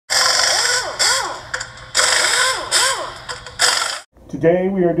Today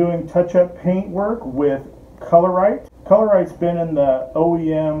we are doing touch-up paint work with ColorRite. ColorRite's been in the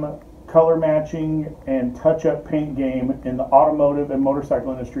OEM color matching and touch-up paint game in the automotive and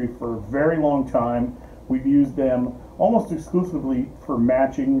motorcycle industry for a very long time. We've used them almost exclusively for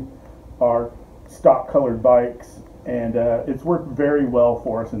matching our stock colored bikes, and it's worked very well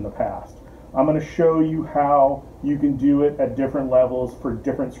for us in the past. I'm going to show you how you can do it at different levels for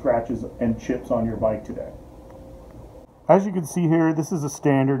different scratches and chips on your bike today. As you can see here, this is a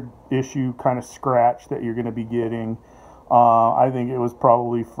standard issue kind of scratch that you're going to be getting. I think it was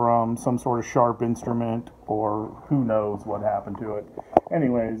probably from some sort of sharp instrument, or who knows what happened to it.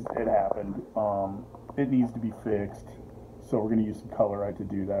 Anyways, it happened. It needs to be fixed, so we're going to use some ColorRite to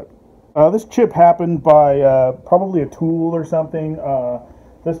do that. This chip happened by probably a tool or something.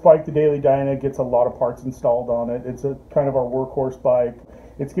 This bike, the Daily Dyna, gets a lot of parts installed on it. It's a kind of our workhorse bike.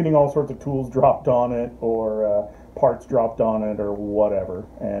 It's getting all sorts of tools dropped on it, or parts dropped on it, or whatever.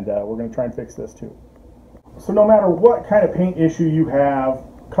 And we're going to try and fix this too. So no matter what kind of paint issue you have,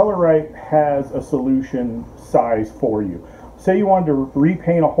 ColorRite has a solution size for you. Say you wanted to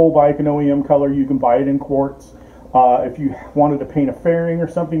repaint a whole bike in OEM color, you can buy it in quarts. If you wanted to paint a fairing or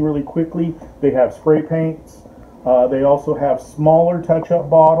something really quickly, they have spray paints. They also have smaller touch-up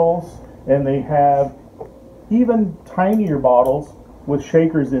bottles, and they have even tinier bottles with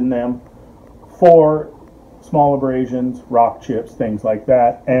shakers in them for small abrasions, rock chips, things like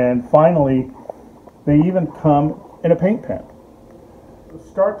that. And finally, they even come in a paint pen. To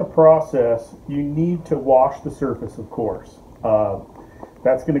start the process, you need to wash the surface, of course.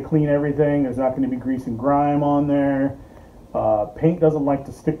 That's going to clean everything. There's not going to be grease and grime on there. Paint doesn't like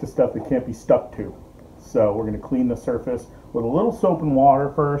to stick to stuff it can't be stuck to. So we're going to clean the surface with a little soap and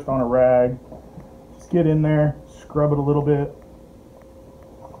water first on a rag. Just get in there, scrub it a little bit.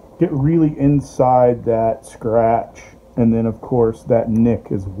 Get really inside that scratch, and then of course that nick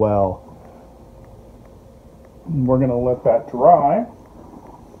as well. We're going to let that dry,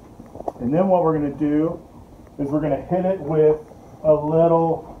 and then what we're going to do is we're going to hit it with a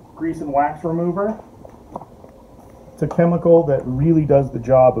little grease and wax remover. It's a chemical that really does the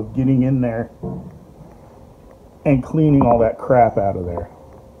job of getting in there and cleaning all that crap out of there,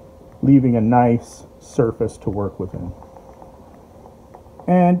 leaving a nice surface to work within.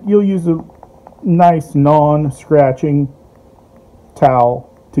 And you'll use a nice non-scratching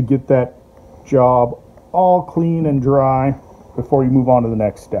towel to get that job all clean and dry before you move on to the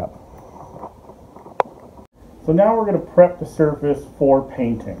next step. So now we're going to prep the surface for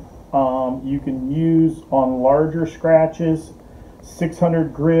painting. You can use on larger scratches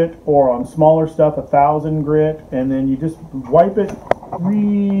 600 grit, or on smaller stuff 1000 grit, and then you just wipe it,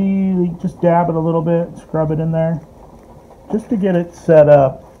 really just dab it a little bit, scrub it in there just to get it set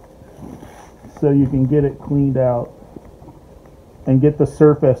up so you can get it cleaned out and get the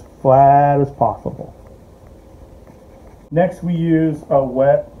surface flat as possible. Next we use a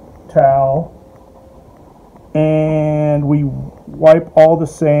wet towel and we wipe all the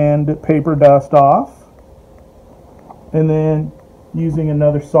sand paper dust off, and then using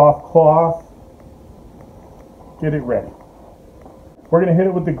another soft cloth, get it ready. We're going to hit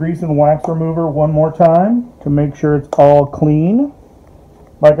it with the grease and wax remover one more time to make sure it's all clean.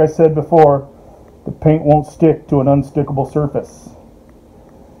 Like I said before, the paint won't stick to an unstickable surface.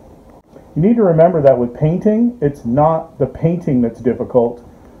 You need to remember that with painting, it's not the painting that's difficult,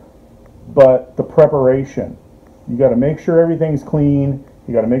 but the preparation. You got to make sure everything's clean,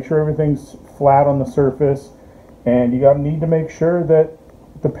 you got to make sure everything's flat on the surface, and you got to need to make sure that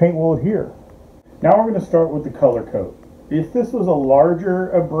the paint will adhere. Now we're going to start with the color coat. If this was a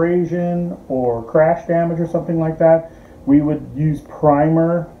larger abrasion or crash damage or something like that, we would use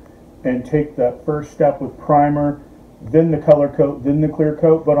primer and take the first step with primer, then the color coat, then the clear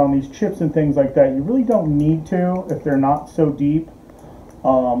coat. But on these chips and things like that, you really don't need to if they're not so deep.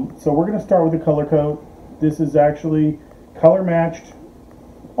 So we're going to start with the color coat. This is actually color matched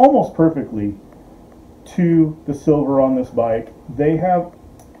almost perfectly to the silver on this bike. They have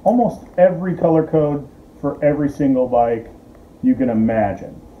almost every color code for every single bike you can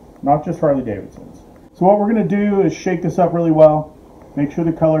imagine, not just Harley-Davidson's. So what we're going to do is shake this up really well, make sure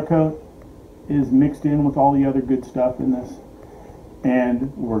the color coat is mixed in with all the other good stuff in this,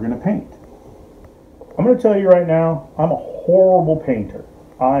 and we're going to paint. I'm going to tell you right now, I'm a horrible painter.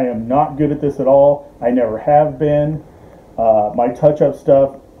 I am not good at this at all. I never have been. My touch-up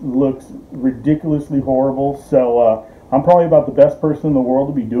stuff looks ridiculously horrible, so I'm probably about the best person in the world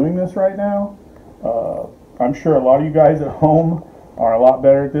to be doing this right now. I'm sure a lot of you guys at home are a lot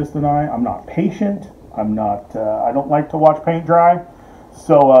better at this than I'm not patient. I don't like to watch paint dry.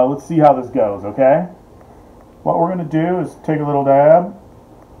 So let's see how this goes, okay? What we're going to do is take a little dab,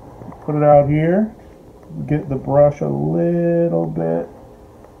 put it out here, get the brush a little bit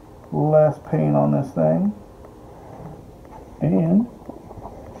less paint on this thing, and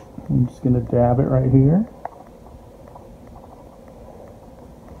I'm just going to dab it right here.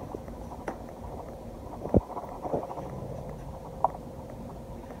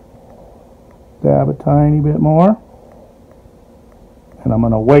 Dab a tiny bit more, and I'm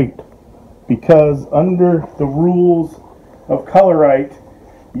going to wait, because under the rules of ColorRite,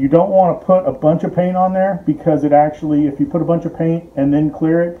 you don't want to put a bunch of paint on there, because it actually, if you put a bunch of paint and then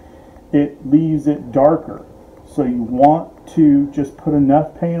clear it, it leaves it darker. So you want to just put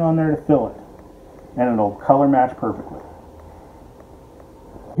enough paint on there to fill it, and it'll color match perfectly.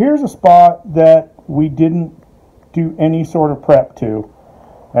 Here's a spot that we didn't do any sort of prep to,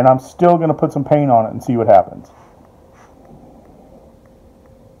 and I'm still going to put some paint on it and see what happens.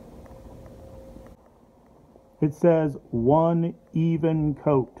 It says 1 even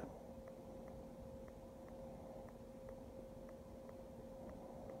coat.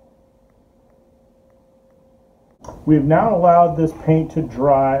 We've now allowed this paint to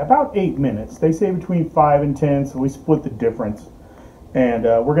dry about 8 minutes. They say between 5 and 10, so we split the difference. And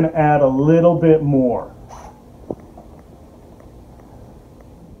we're going to add a little bit more.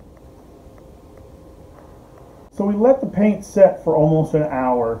 So we let the paint set for almost an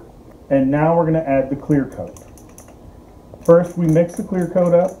hour, and now we're going to add the clear coat. First, we mix the clear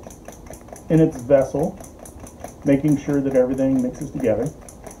coat up in its vessel, making sure that everything mixes together.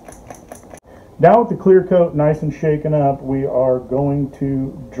 Now with the clear coat nice and shaken up, we are going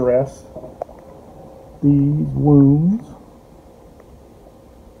to dress these wounds.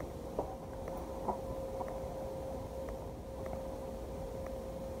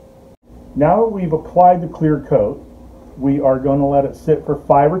 Now that we've applied the clear coat, we are going to let it sit for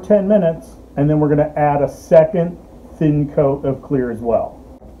 5 or 10 minutes, and then we're going to add a second thin coat of clear as well.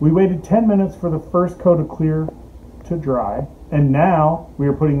 We waited 10 minutes for the first coat of clear to dry, and now we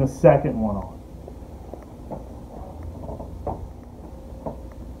are putting the second one on.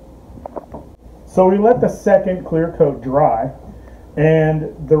 So we let the second clear coat dry,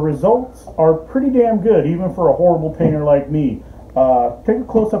 and the results are pretty damn good, even for a horrible painter like me. Take a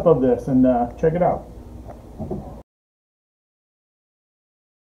close-up of this and check it out.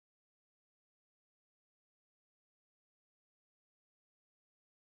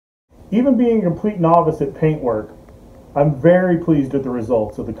 Even being a complete novice at paintwork, I'm very pleased with the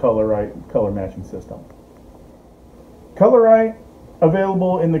results of the ColorRite color matching system. ColorRite,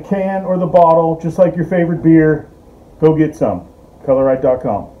 available in the can or the bottle, just like your favorite beer. Go get some.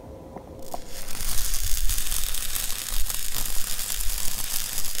 ColorRite.com.